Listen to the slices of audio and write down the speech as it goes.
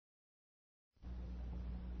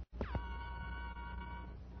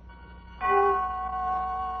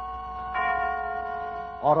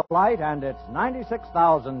Autolite and its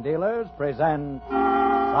 96,000 dealers present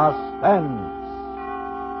Suspense.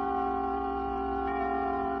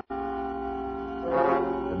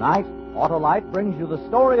 Tonight, Autolite brings you the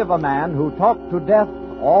story of a man who talked to death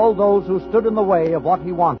all those who stood in the way of what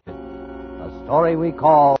he wanted. A story we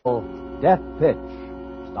call Death Pitch,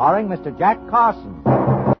 starring Mr. Jack Carson.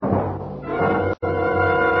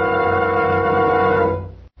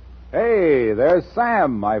 Hey, there's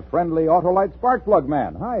Sam, my friendly Autolite spark plug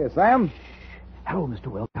man. Hiya, Sam. Hello, Mr.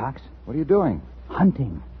 Wilcox. What are you doing?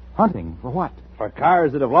 Hunting. Hunting? For what? For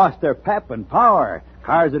cars that have lost their pep and power.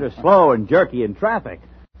 Cars that are slow and jerky in traffic.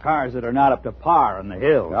 Cars that are not up to par on the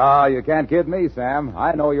hills. Ah, you can't kid me, Sam.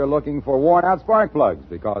 I know you're looking for worn-out spark plugs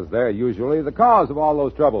because they're usually the cause of all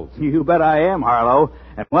those troubles. You bet I am, Harlow.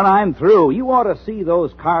 And when I'm through, you ought to see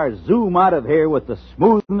those cars zoom out of here with the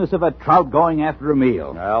smoothness of a trout going after a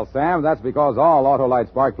meal. Well, Sam, that's because all Autolite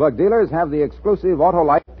spark plug dealers have the exclusive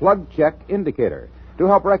Autolite Plug Check Indicator to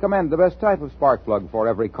help recommend the best type of spark plug for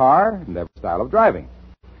every car and every style of driving.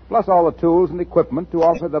 Plus all the tools and equipment to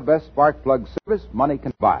offer the best spark plug service money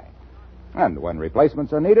can buy. And when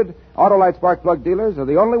replacements are needed, Autolite spark plug dealers are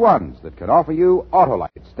the only ones that can offer you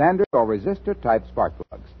Autolite standard or resistor type spark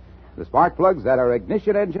plugs. The spark plugs that are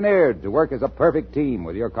ignition engineered to work as a perfect team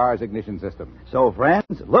with your car's ignition system. So,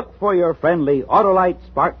 friends, look for your friendly Autolite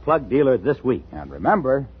spark plug dealer this week. And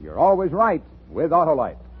remember, you're always right with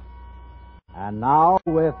Autolite. And now,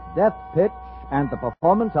 with Death Pitch and the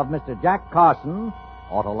performance of Mr. Jack Carson,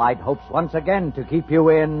 Autolite hopes once again to keep you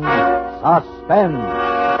in suspense.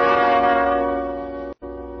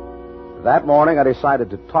 That morning, I decided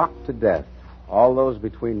to talk to death, all those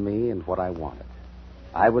between me and what I wanted.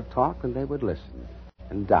 I would talk and they would listen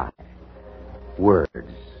and die.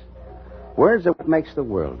 Words. Words are what makes the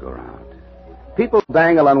world go round. People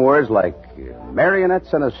dangle on words like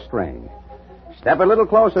marionettes on a string. Step a little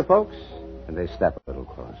closer, folks, and they step a little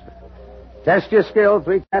closer. Test your skill,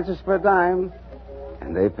 3 chances for a dime,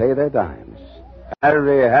 and they pay their dimes.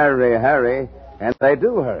 Hurry, hurry, hurry, and they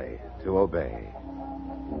do hurry to obey.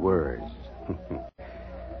 Words.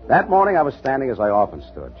 That morning I was standing as I often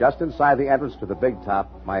stood, just inside the entrance to the big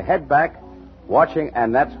top, my head back, watching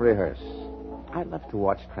Annette's rehearse. I love to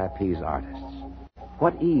watch trapeze artists.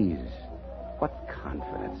 What ease, what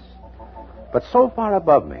confidence. But so far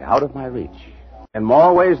above me, out of my reach, in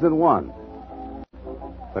more ways than one.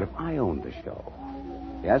 But if I owned the show,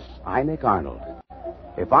 yes, I, Nick Arnold,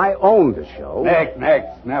 if I owned the show... Nick,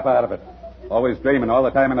 snap out of it. Always dreaming all the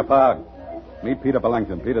time in the fog. Meet Peter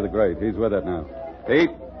Bellington, Peter the Great. He's with it now.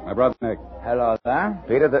 Pete, my brother Nick. Hello there.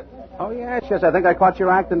 Peter the... Oh, yes, I think I caught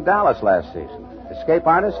your act in Dallas last season. Escape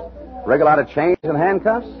artist, wriggle out of chains and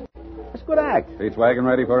handcuffs. It's a good act. Pete's wagon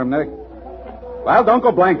ready for him, Nick? Well, don't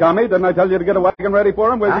go blank on me. Didn't I tell you to get a wagon ready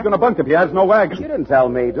for him? Where's he going to bunk if he has no wagon? You didn't tell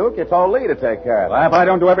me, Duke. You told Lee to take care of it. Well, if I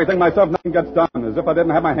don't do everything myself, nothing gets done. As if I didn't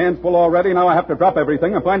have my hands full already, now I have to drop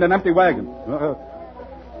everything and find an empty wagon.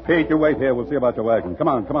 Pete, you wait here. We'll see about your wagon. Come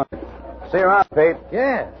on. See you around, Pete.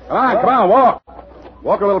 Yes. Come on, walk.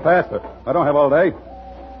 Walk a little faster. I don't have all day.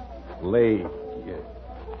 Lee.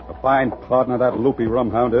 A fine plodding of that loopy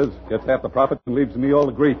rumhound is. Gets half the profits and leaves me all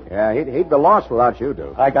the grief. Yeah, he'd be lost without you,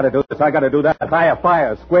 Duke. I gotta do this, I gotta do that. Hire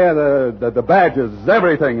fire, square the badges,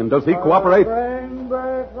 everything. And does he cooperate? Bring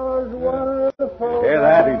back those wonderful... Hear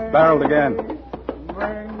that? He's barreled again.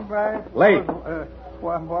 Bring back... Lee.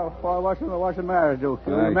 What's the matter, Duke?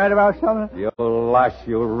 You mad about something? You lush,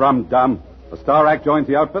 you rum-dum. The Star Act joins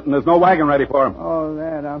the outfit, and there's no wagon ready for him. Oh,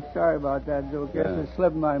 that. I'm sorry about that, Duke. Guess it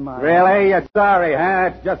slipped my mind. Really? You're sorry, huh?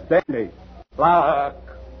 It's just dandy. Look,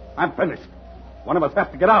 I'm finished. One of us has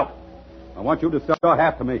to get out. I want you to sell your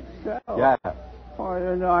half to me. Sell? Yeah. Oh,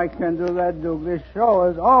 you know, I can't do that, Duke. This show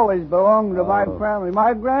has always belonged to my family.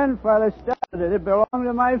 My grandfather started it. It belonged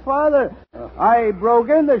to my father. I broke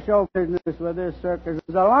in the show business with this circus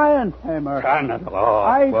as a lion tamer.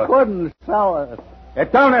 I couldn't sell it.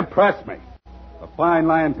 It don't impress me. A fine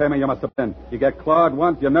lion tamer you must have been. You get clawed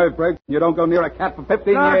once, your nerve breaks, and you don't go near a cat for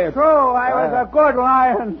 15 Not years. true. I was a good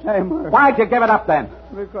lion tamer. Why'd you give it up then?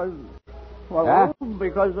 Because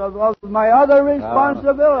of my other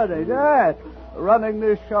responsibilities. Yes. Running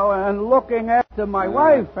this show and looking after my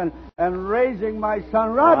wife and raising my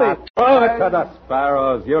son Robbie. Throw it to the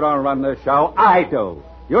sparrows. You don't run this show. I do.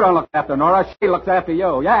 You don't look after Nora. She looks after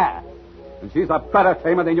you. Yeah. And she's a better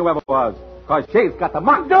tamer than you ever was. Because she's got the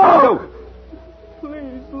muck. No!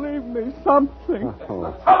 Please leave me something.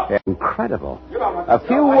 Oh, incredible. A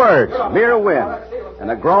few words, mere wind,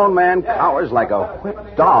 and a grown man cowers like a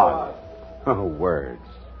whipped dog. Oh, words.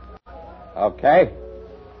 Okay.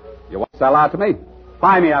 You want to sell out to me?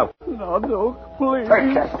 Buy me out. No, Duke, please.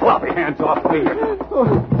 Take your sloppy hands off me.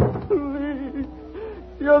 Oh, please.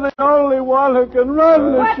 You're the only one who can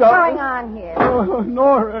run the What's shop. going on here? Oh,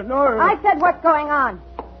 Nora. I said what's going on.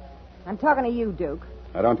 I'm talking to you, Duke.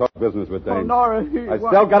 I don't talk business with Dave. Oh, Nora, I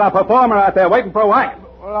still got a performer out there waiting for a wagon.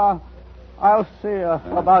 Well, I'll see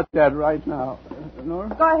about that right now. Nora?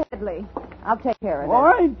 Go ahead, Lee. I'll take care of it. Well,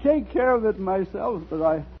 I take care of it myself, but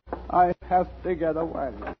I have to get a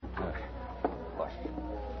wagon.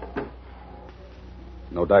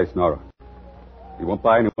 No dice, Nora. He won't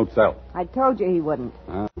buy and he won't sell. I told you he wouldn't.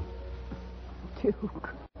 Duke.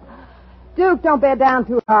 Duke, don't bear down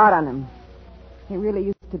too hard on him. He really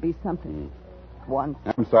used to be something once.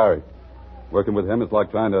 I'm sorry. Working with him is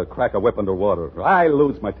like trying to crack a whip underwater. I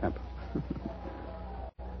lose my temper.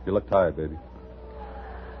 You look tired, baby.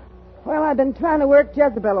 Well, I've been trying to work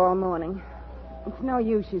Jezebel all morning. It's no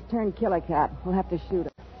use. She's turned killer cat. We'll have to shoot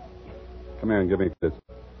her. Come here and give me this.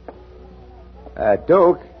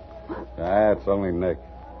 Duke. That's only Nick.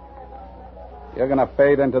 You're going to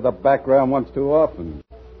fade into the background once too often,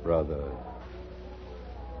 brother.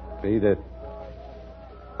 Beat it.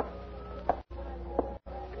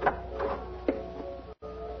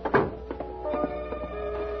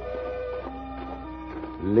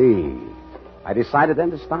 Lee. I decided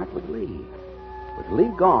then to start with Lee. With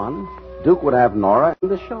Lee gone, Duke would have Nora and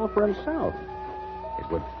the show for himself. It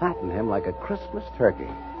would fatten him like a Christmas turkey.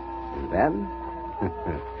 And then,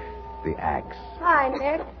 the axe. Hi,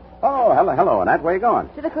 Nick. Oh, hello, Annette. Where you going?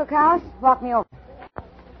 To the cookhouse. Walk me over.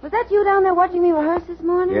 Was that you down there watching me rehearse this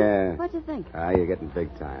morning? Yeah. What'd you think? You're getting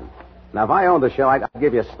big time. Now, if I owned the show, I'd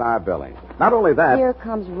give you a star billing. Not only that... Here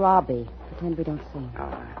comes Robbie. Pretend we don't see him. All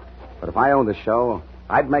right. But if I owned the show,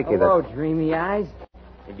 I'd make you Hello, the... dreamy eyes.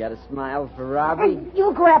 You got a smile for Robbie? Hey,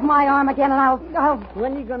 you grab my arm again and I'll...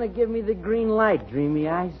 When are you going to give me the green light, dreamy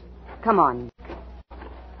eyes? Come on.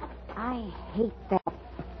 I hate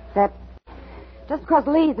that... Just because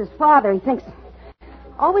Lee's his father, he thinks...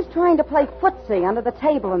 Always trying to play footsie under the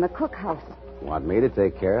table in the cookhouse. Want me to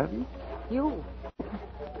take care of you? You?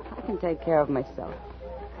 I can take care of myself.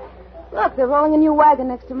 Look, they're rolling a new wagon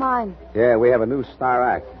next to mine. Yeah, we have a new star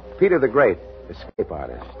act. Peter the Great, escape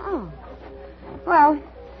artist. Oh. Well,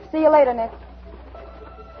 see you later, Nick.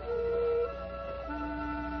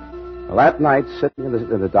 Well, that night, sitting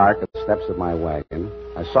in the dark at the steps of my wagon,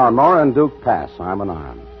 I saw Nora and Duke pass arm in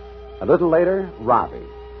arm. A little later, Robbie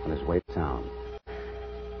on his way to town.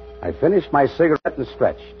 I finished my cigarette and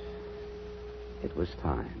stretched. It was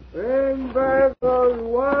time. Bring back those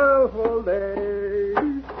wonderful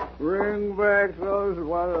days. Bring back those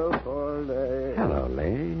wonderful days. Hello,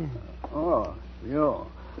 Lee. Oh, you.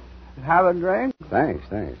 Have a drink? Thanks.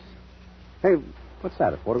 Hey, what's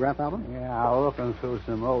that, a photograph album? Yeah, looking through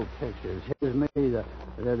some old pictures. Here's me the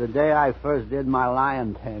day I first did my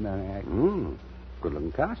lion taming act.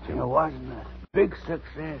 Good-looking costume. It wasn't a big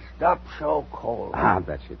success. Stopped so cold. I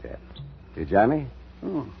bet you did. Did you, Johnny?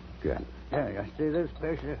 Good. Yeah, you see this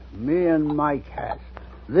picture? Me and my cats.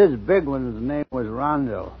 This big one's name was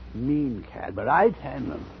Rondo. Mean cat, but I tamed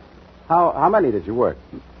him. How many did you work?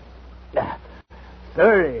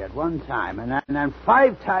 30 at one time, and then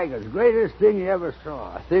 5 tigers. Greatest thing you ever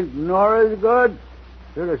saw. I think Nora's good.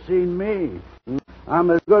 Should have seen me.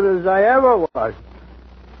 I'm as good as I ever was.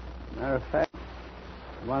 Matter of fact,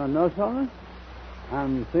 you want to know something?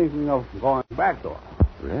 I'm thinking of going back to her.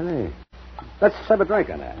 Really? Let's have a drink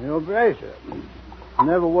on that. You'll brace it.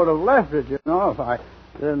 Never would have left it, you know, if I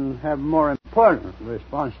didn't have more important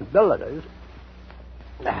responsibilities.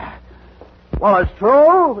 Well, it's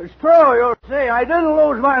true. It's true, you'll see. I didn't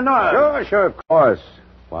lose my nerve. Sure, of course.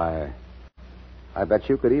 Why, I bet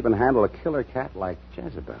you could even handle a killer cat like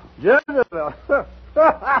Jezebel. Jezebel?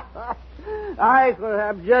 I could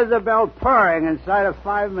have Jezebel purring inside of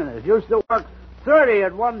 5 minutes. Used to work 30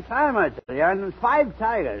 at one time, I tell you, and 5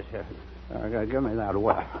 tigers. Give me that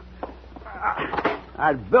whip.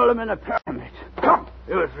 I'd build them in a pyramid.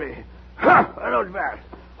 You see. Those bats.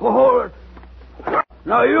 Hold it.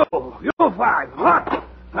 Now you 5.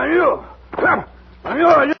 And you. And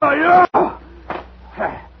you.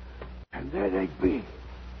 And there they'd be,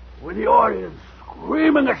 with the audience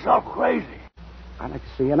screaming itself crazy. I'd like to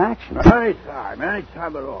see in action.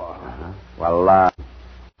 Anytime at all. Well, how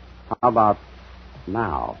about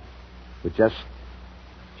now? With just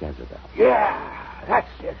Jezebel. Yeah, that's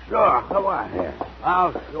it, sure. Come on. Yeah.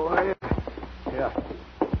 I'll show you. Yeah.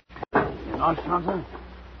 You know something?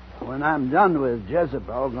 When I'm done with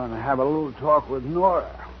Jezebel, I'm going to have a little talk with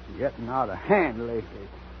Nora. Getting out of hand lately.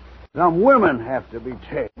 Some women have to be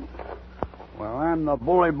tamed. Well, I'm the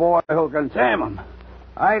bully boy who can tame them.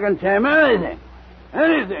 I can tame anything.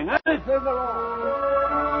 Anything at all.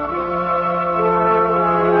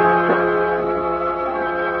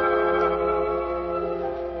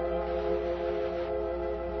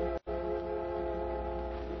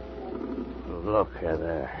 Look at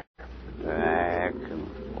her. Back and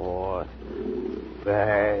forth.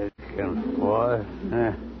 Back and forth.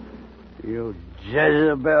 You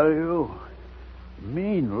Jezebel, you.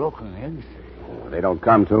 Mean-looking, isn't she? They don't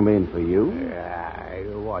come too mean for you. Yeah,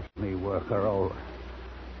 you watch me work her over.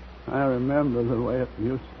 I remember the way it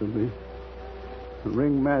used to be. The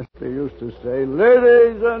ringmaster used to say,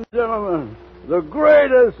 "Ladies and gentlemen, the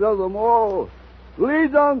greatest of them all, Lee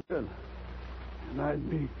Duncan." And I'd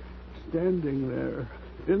be standing there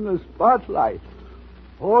in the spotlight,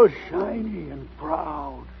 all shiny and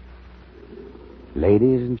proud.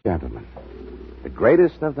 Ladies and gentlemen, the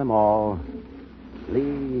greatest of them all,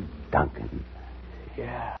 Lee Duncan.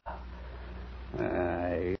 Yeah.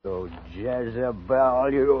 You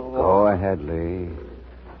Jezebel, you. Go ahead, Lee.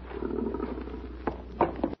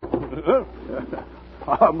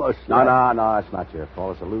 I must say. No, it's not your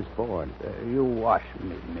fault. It's a loose board. You wash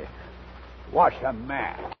me, Nick. Wash a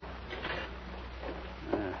man.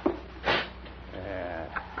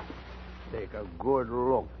 Take a good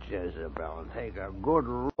look, Jezebel. Take a good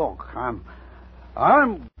look. I'm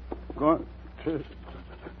going to...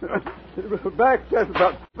 Back,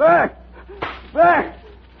 Jezebel. Back!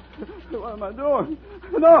 What am I doing?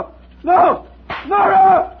 No!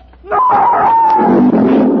 Nora!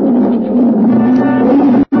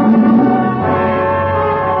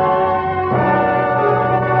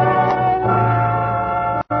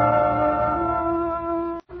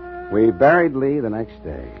 We buried Lee the next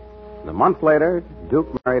day. A month later, Duke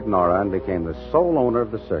married Nora and became the sole owner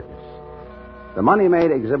of the circus. The money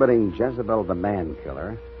made exhibiting Jezebel the Man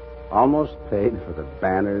Killer almost paid for the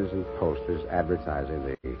banners and posters advertising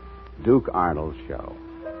the Duke Arnold Show.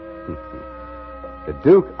 The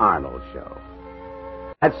Duke Arnold Show.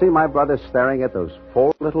 I'd see my brother staring at those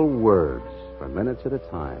four little words for minutes at a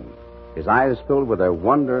time, his eyes filled with their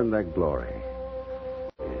wonder and their glory.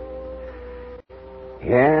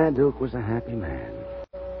 Yeah, Duke was a happy man.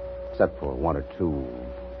 Except for one or two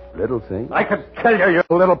little things. I could kill you, you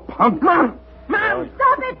little punk. Mom,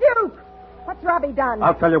 stop it, Duke! What's Robbie done?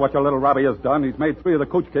 I'll tell you what your little Robbie has done. He's made 3 of the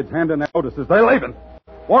Cooch kids hand in their notices. They're leaving.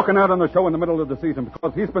 Walking out on the show in the middle of the season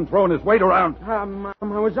because he's been throwing his weight around. Mom,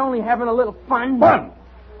 I was only having a little fun. Fun?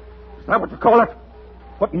 Is that what you call it?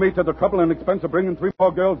 Putting me to the trouble and expense of bringing 3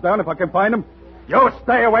 more girls down if I can find them? You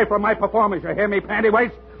stay away from my performance, you hear me,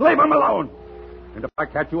 pantywaist? Leave them alone. And if I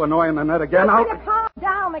catch you annoying Annette again, I'll... Calm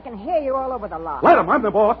down. They can hear you all over the lot. Let him. I'm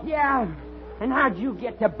the boss. Yeah. And how'd you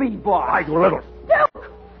get to be boss? I you little...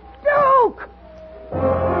 Duke!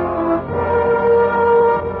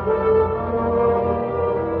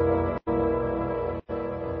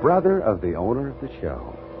 Brother of the owner of the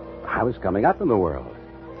show. I was coming up in the world.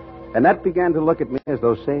 Annette began to look at me as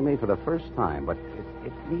though seeing me for the first time, but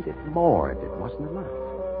it needed more. It wasn't enough.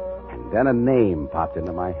 And then a name popped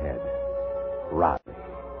into my head. Robbie.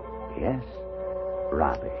 Yes,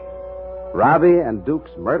 Robbie. Robbie and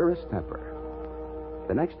Duke's murderous temper.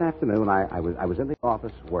 The next afternoon, I was in the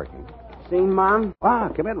office working. Seen Mom?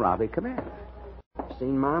 Come in, Robbie. Come in.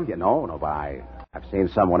 Seen Mom? No, but I've seen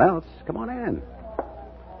someone else. Come on in.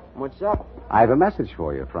 What's up? I have a message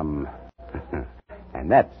for you from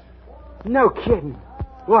Annette. No kidding.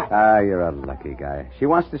 What? You're a lucky guy. She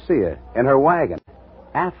wants to see you in her wagon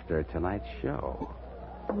after tonight's show.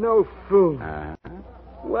 No fool.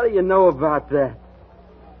 What do you know about that?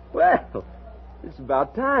 Well, it's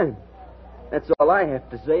about time. That's all I have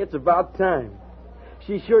to say. It's about time.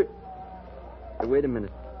 She sure... Hey, wait a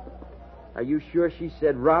minute. Are you sure she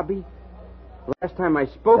said Robbie? Last time I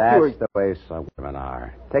spoke to her... That's the way some women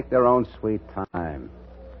are. Take their own sweet time.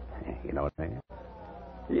 You know what I mean?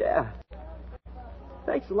 Yeah.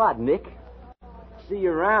 Thanks a lot, Nick. See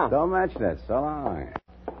you around. Don't mention it. So long.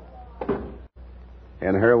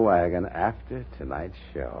 In her wagon after tonight's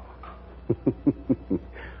show.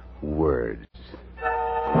 Words.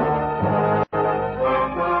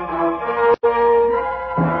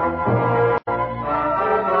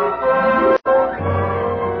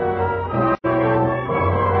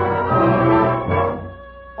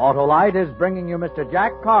 Autolite is bringing you Mr.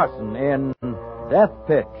 Jack Carson in Death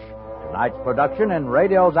Pitch, tonight's production in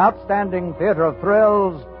radio's outstanding theater of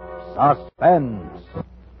thrills, Suspense.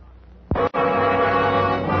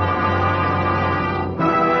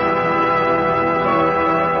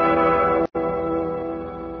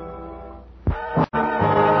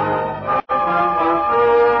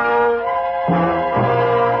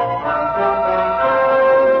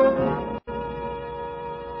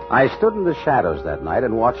 I stood in the shadows that night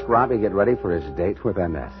and watched Robbie get ready for his date with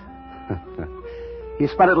Annette. He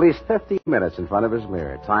spent at least 15 minutes in front of his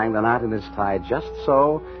mirror, tying the knot in his tie just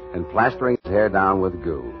so and plastering his hair down with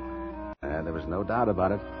goo. There was no doubt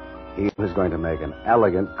about it. He was going to make an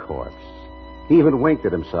elegant corpse. He even winked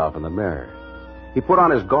at himself in the mirror. He put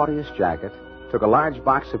on his gaudiest jacket, took a large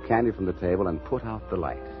box of candy from the table, and put out the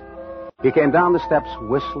light. He came down the steps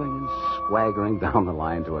whistling and swaggering down the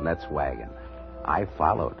line to Annette's wagon. I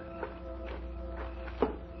followed.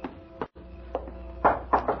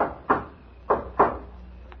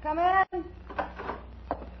 Come in.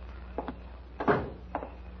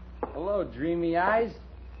 Hello, dreamy eyes.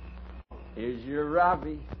 Here's your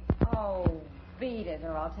Robbie. Oh, beat it,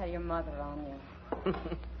 or I'll tell your mother on you.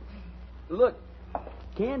 Look,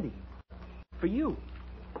 candy. For you.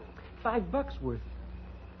 $5 worth.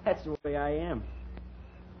 That's the way I am.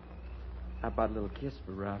 How about a little kiss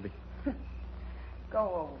for Robbie?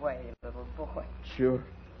 Go away, little boy. Sure.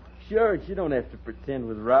 You don't have to pretend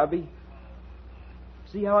with Robbie.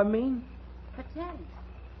 See how I mean? Pretend.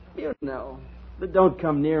 You know. The don't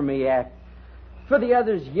come near me act. For the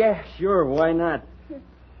others, yeah, sure, why not?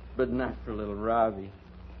 But not for little Robbie.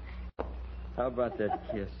 How about that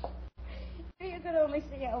kiss? You could only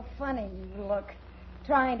see how funny you look,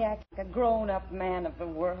 trying to act like a grown-up man of the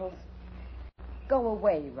world. Go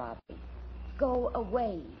away, Robbie. Go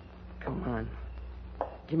away. Come on.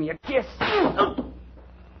 Give me a kiss.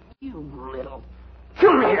 You little...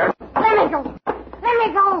 Come here. Let me go. Let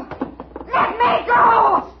me go. Let me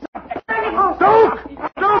go. Let me go.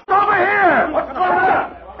 Duke, over here! What's going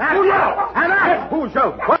on? Annette! Who's you?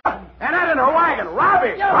 What? Annette in her wagon.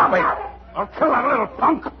 Robbie! I'll kill that little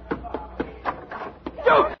punk.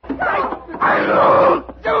 Duke!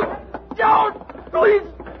 Don't! Please!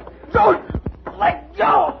 Don't! Let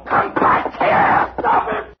go! Come back here! Stop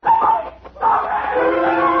it! Stop it!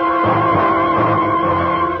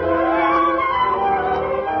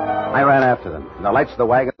 I ran after them. In the lights of the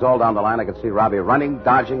wagons all down the line, I could see Robbie running,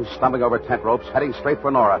 dodging, stumbling over tent ropes, heading straight for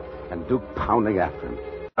Nora, and Duke pounding after him.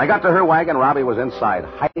 When I got to her wagon, Robbie was inside,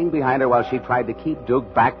 hiding behind her while she tried to keep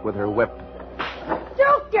Duke back with her whip.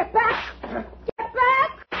 Duke, get back! Get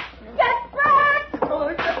back! Get back! Don't let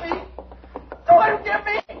him get me! Don't let him get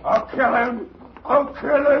me! I'll kill him! I'll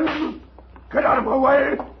kill him! Get out of my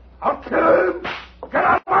way! I'll kill him! Get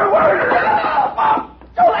out of my way!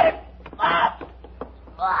 Don't let him!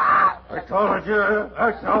 I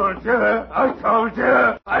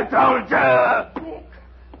told you! Nick,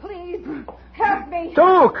 please, help me.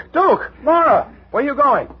 Duke! Nora! Where are you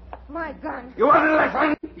going? My gun. You wouldn't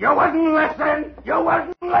listen! You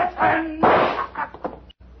wouldn't listen!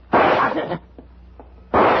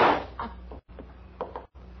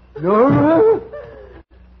 Nora?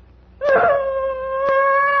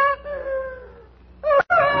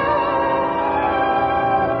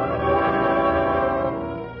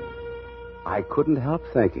 I couldn't help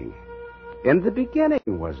thinking. In the beginning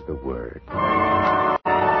was the word.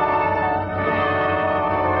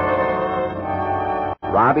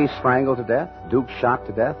 Robbie strangled to death, Duke shot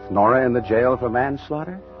to death, Nora in the jail for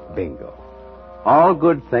manslaughter. Bingo. All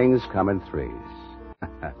good things come in threes.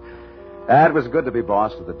 It was good to be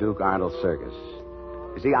boss of the Duke Arnold Circus.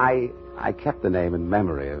 You see, I kept the name in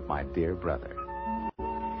memory of my dear brother.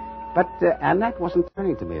 But Annette wasn't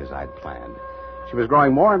turning to me as I'd planned. She was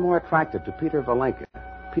growing more and more attractive to Peter Valenka,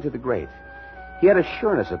 Peter the Great. He had a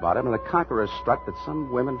sureness about him and a conqueror's strut that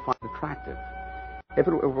some women find attractive. If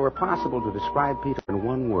it were possible to describe Peter in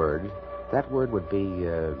one word, that word would be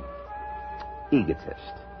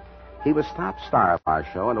egotist. He was top star of our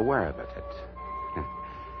show and aware of it.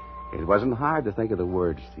 It wasn't hard to think of the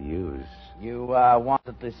words to use. You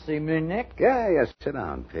wanted to see me, Nick? Yeah, sit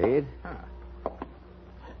down, Pete. Huh.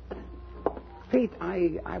 Pete,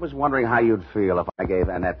 I was wondering how you'd feel if I gave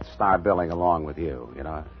Annette star billing along with you. You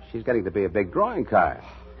know, she's getting to be a big drawing card.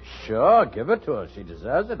 Sure, give it to her. She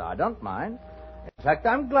deserves it. I don't mind. In fact,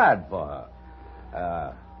 I'm glad for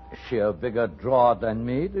her. Is she a bigger draw than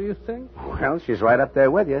me, do you think? Well, she's right up there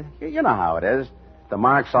with you. You know how it is. The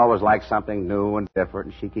Marks always like something new and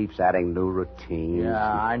different, and she keeps adding new routines. Yeah,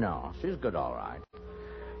 I know. She's good, all right.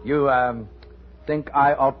 You, think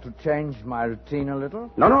I ought to change my routine a little?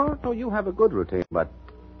 No, you have a good routine, but...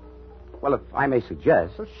 Well, if I may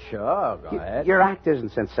suggest... Well, sure, go ahead. Your act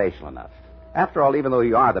isn't sensational enough. After all, even though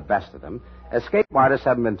you are the best of them, escape artists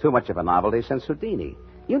haven't been too much of a novelty since Houdini.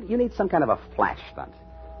 You need some kind of a flash stunt.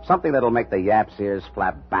 Something that'll make the yap's ears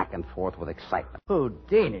flap back and forth with excitement.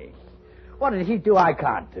 Houdini? What did he do I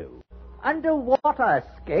can't do? Underwater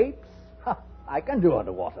escapes? I can do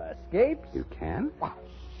underwater escapes. You can? Why,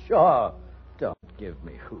 sure. Don't give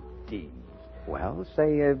me Houdini. Well,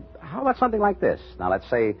 say, how about something like this? Now, let's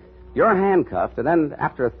say you're handcuffed, and then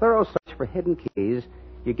after a thorough search for hidden keys,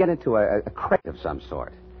 you get into a crate of some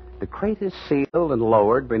sort. The crate is sealed and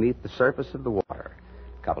lowered beneath the surface of the water.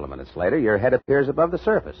 A couple of minutes later, your head appears above the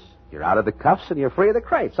surface. You're out of the cuffs, and you're free of the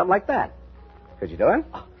crate. Something like that. Could you do it?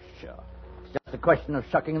 Oh, sure. It's just a question of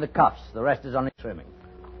shucking the cuffs. The rest is only trimming.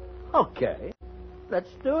 Okay.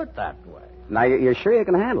 Let's do it that way. Now, you're sure you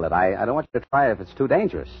can handle it? I don't want you to try it if it's too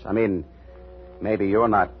dangerous. I mean, maybe you're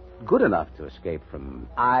not good enough to escape from...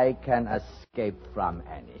 I can escape from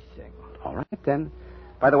anything. All right, then.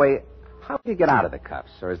 By the way, how do you get out of the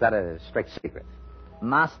cuffs? Or is that a strict secret?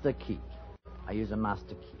 Master key. I use a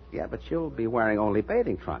master key. Yeah, but you'll be wearing only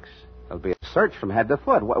bathing trunks. There'll be a search from head to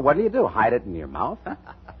foot. What do? Hide it in your mouth?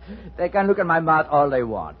 They can look at my mouth all they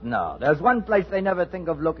want. No, there's one place they never think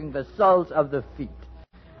of looking, the soles of the feet.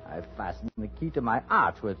 I fasten the key to my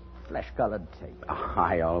arch with flesh-colored tape. Oh,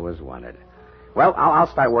 I always wondered. Well, I'll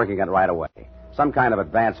start working it right away. Some kind of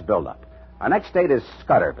advanced build-up. Our next date is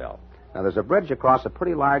Scudderville. Now, there's a bridge across a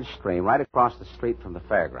pretty large stream right across the street from the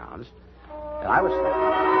fairgrounds. And I was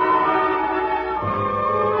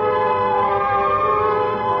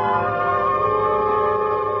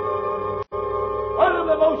one of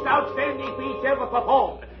the most outstanding feats ever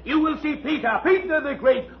performed. You will see Peter the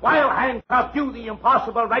Great, while handcuffed, do the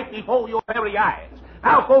impossible right before your very eyes.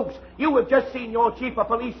 Now, folks, you have just seen your chief of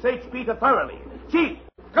police search Peter thoroughly. Chief,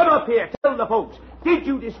 come up here. Tell the folks, did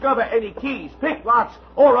you discover any keys, picklocks,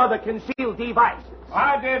 or other concealed devices?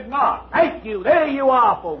 I did not. Thank you. There you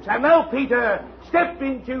are, folks. And now, Peter, step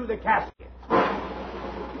into the casket.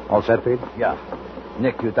 all set, Pete? Yeah.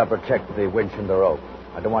 Nick, you double-check the winch and the rope.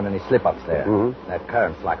 I don't want any slip-ups there. Mm-hmm. That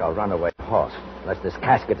current's like a runaway horse. Unless this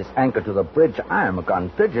casket is anchored to the bridge, I am a gone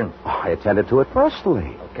pigeon. Oh, I attended to it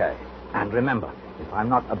personally. Okay. And remember, if I'm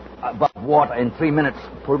not above water in 3 minutes,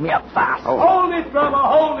 pull me up fast. Oh. Hold it, drummer,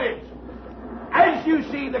 hold it. As you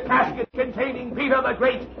see, the casket containing Peter the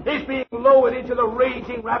Great is being lowered into the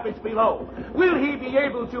raging rapids below. Will he be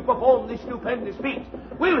able to perform this stupendous feat?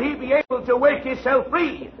 Will he be able to wake himself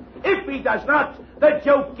free? If he does not, the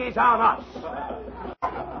joke is on us.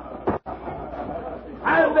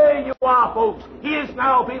 And there you are, folks. He is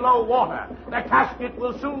now below water. The casket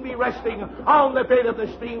will soon be resting on the bed of the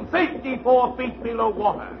stream, 54 feet below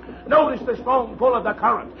water. Notice the strong pull of the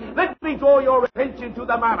current. Let me draw your attention to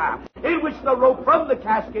the manner in which the rope from the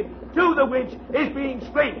casket to the winch is being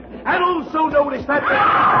strained. And also notice that... Do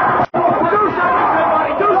something,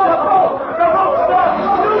 everybody! Do something! The rope's done!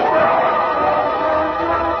 Do something!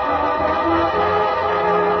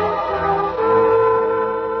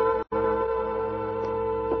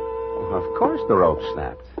 Of course the rope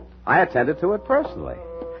snapped. I attended to it personally.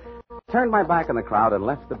 Turned my back on the crowd and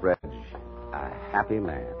left the bridge. A happy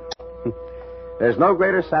man. There's no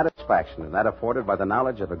greater satisfaction than that afforded by the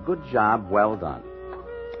knowledge of a good job well done.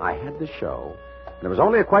 I had the show, and it was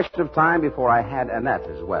only a question of time before I had Annette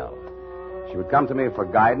as well. She would come to me for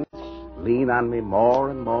guidance, lean on me more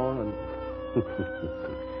and more, and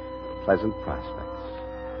pleasant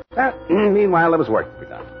prospects. Meanwhile, there was work to be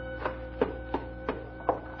done.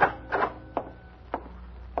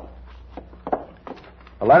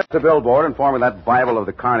 A letter to Billboard informing that Bible of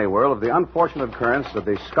the Carney world of the unfortunate occurrence of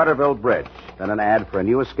the Scudderville Bridge. Then an ad for a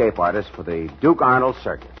new escape artist for the Duke Arnold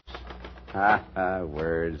Circus.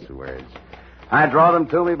 Words. I draw them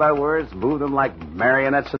to me by words, move them like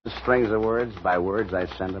marionettes in strings of words. By words, I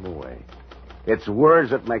send them away. It's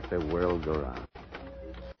words that make the world go round.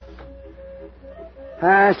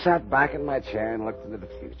 I sat back in my chair and looked into the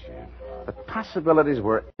future. The possibilities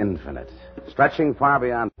were infinite, stretching far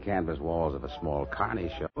beyond the canvas walls of a small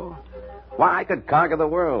Carney show. Why, I could conquer the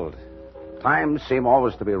world. Times seem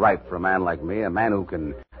always to be ripe for a man like me, a man who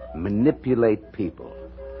can manipulate people.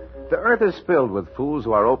 The earth is filled with fools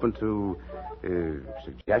who are open to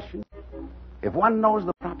suggestion. If one knows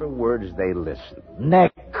the proper words, they listen.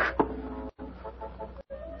 Nick.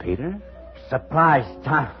 Peter? Surprise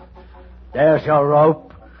time. There's your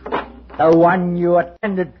rope. The one you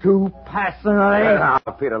attended to personally. Now,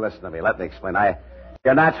 Peter, listen to me. Let me explain.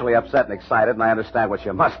 You're naturally upset and excited, and I understand what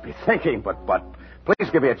you must be thinking, but please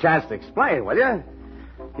give me a chance to explain, will you?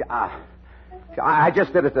 I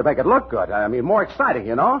just did it to make it look good. I mean, more exciting,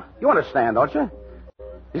 you know? You understand, don't you?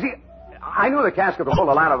 You see, I knew the casket would hold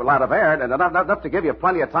a lot of air, and enough to give you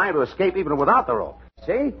plenty of time to escape even without the rope.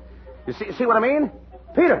 See? You see what I mean?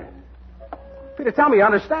 Peter, tell me you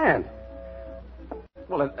understand.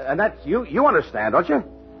 Well, and that's you understand, don't you?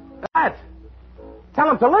 That. Tell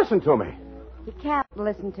him to listen to me. He can't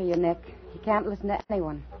listen to you, Nick. He can't listen to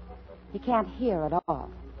anyone. He can't hear at all.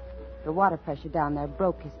 The water pressure down there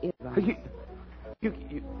broke his eardrum.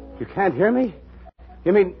 You can't hear me?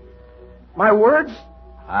 You mean my words?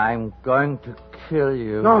 I'm going to kill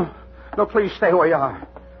you. No, please stay where you are.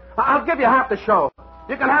 I'll give you half the show.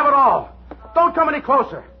 You can have it all. Don't come any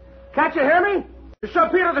closer. Can't you hear me? The show,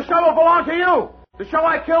 Peter, the show will belong to you. The show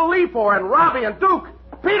I killed Lee for, and Robbie and Duke.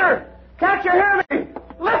 Peter, can't you hear me?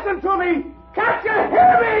 Listen to me. Can't you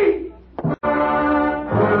hear me?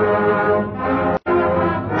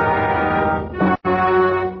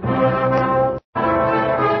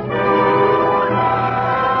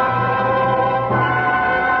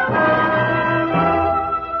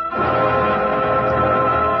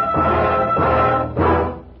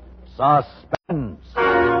 Suspense.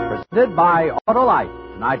 Presented by Autolite.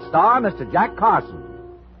 Tonight's star, Mr. Jack Carson.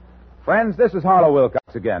 Friends, this is Harlow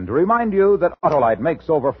Wilcox again to remind you that Autolite makes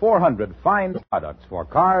over 400 fine products for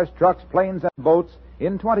cars, trucks, planes, and boats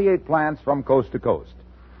in 28 plants from coast to coast.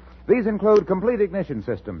 These include complete ignition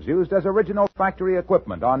systems used as original factory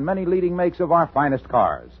equipment on many leading makes of our finest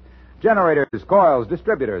cars. Generators, coils,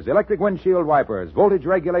 distributors, electric windshield wipers, voltage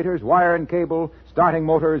regulators, wire and cable, starting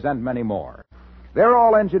motors, and many more. They're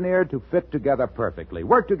all engineered to fit together perfectly,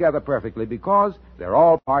 work together perfectly, because they're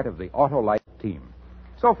all part of the Autolite team.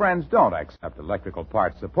 So, friends, don't accept electrical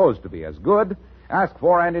parts supposed to be as good. Ask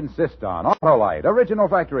for and insist on Autolite, original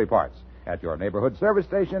factory parts, at your neighborhood service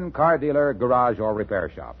station, car dealer, garage, or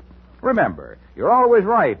repair shop. Remember, you're always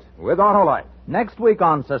right with Autolite. Next week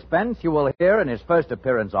on Suspense, you will hear in his first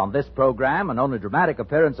appearance on this program, and only dramatic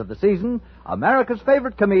appearance of the season, America's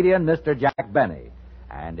favorite comedian, Mr. Jack Benny.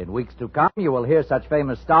 And in weeks to come, you will hear such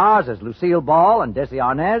famous stars as Lucille Ball and Desi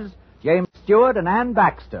Arnaz, James Stewart and Ann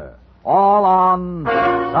Baxter, all on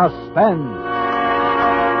Suspense.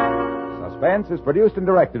 Suspense is produced and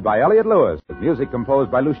directed by Elliott Lewis, with music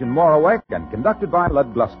composed by Lucien Moraweck and conducted by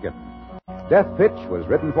Lud Gluskin. Death Pitch was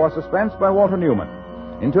written for Suspense by Walter Newman.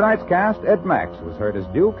 In tonight's cast, Ed Max was heard as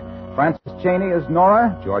Duke, Frances Cheney as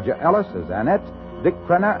Nora, Georgia Ellis as Annette, Dick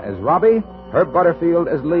Crenna as Robbie, Herb Butterfield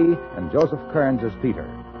as Lee, and Joseph Kearns as Peter.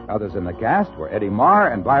 Others in the cast were Eddie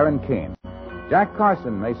Marr and Byron Kane. Jack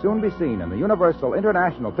Carson may soon be seen in the Universal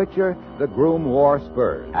International picture, The Groom Wore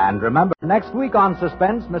Spurs. And remember, next week on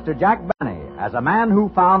Suspense, Mr. Jack Benny as a man who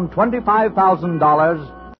found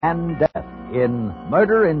 $25,000 and death in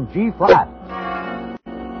Murder in G-Flat.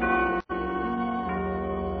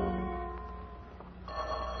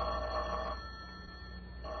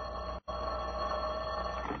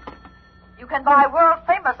 You can buy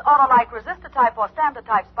world-famous Autolite resistor-type or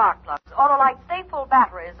standard-type spark plugs, Autolite stay-full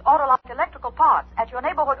batteries, Autolite electrical parts at your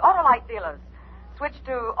neighborhood Autolite dealers. Switch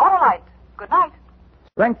to Autolite. Good night.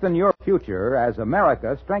 Strengthen your future as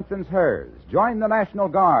America strengthens hers. Join the National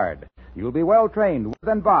Guard. You'll be well trained with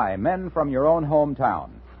and by men from your own hometown.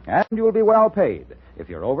 And you'll be well paid. If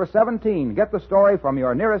you're over 17, get the story from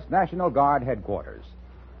your nearest National Guard headquarters.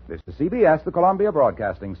 This is CBS, the Columbia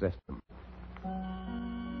Broadcasting System.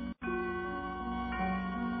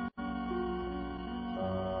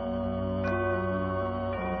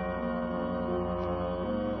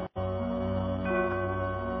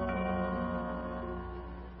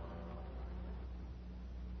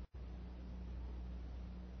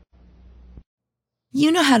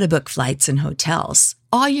 You know how to book flights and hotels.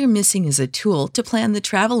 All you're missing is a tool to plan the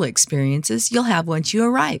travel experiences you'll have once you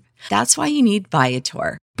arrive. That's why you need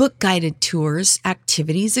Viator. Book guided tours,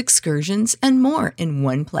 activities, excursions, and more in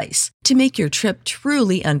one place to make your trip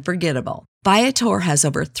truly unforgettable. Viator has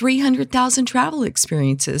over 300,000 travel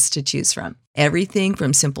experiences to choose from. Everything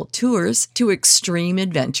from simple tours to extreme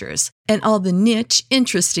adventures and all the niche,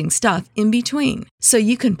 interesting stuff in between. So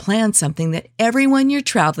you can plan something that everyone you're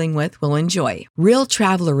traveling with will enjoy. Real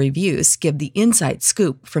traveler reviews give the inside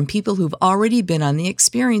scoop from people who've already been on the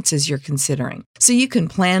experiences you're considering. So you can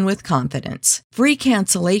plan with confidence. Free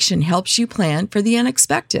cancellation helps you plan for the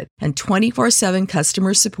unexpected. And 24/7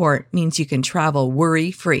 customer support means you can travel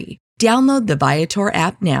worry-free. Download the Viator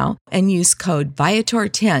app now and use code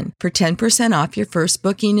Viator10 for 10% off your first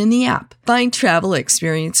booking in the app. Find travel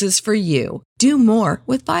experiences for you. Do more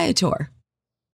with Viator.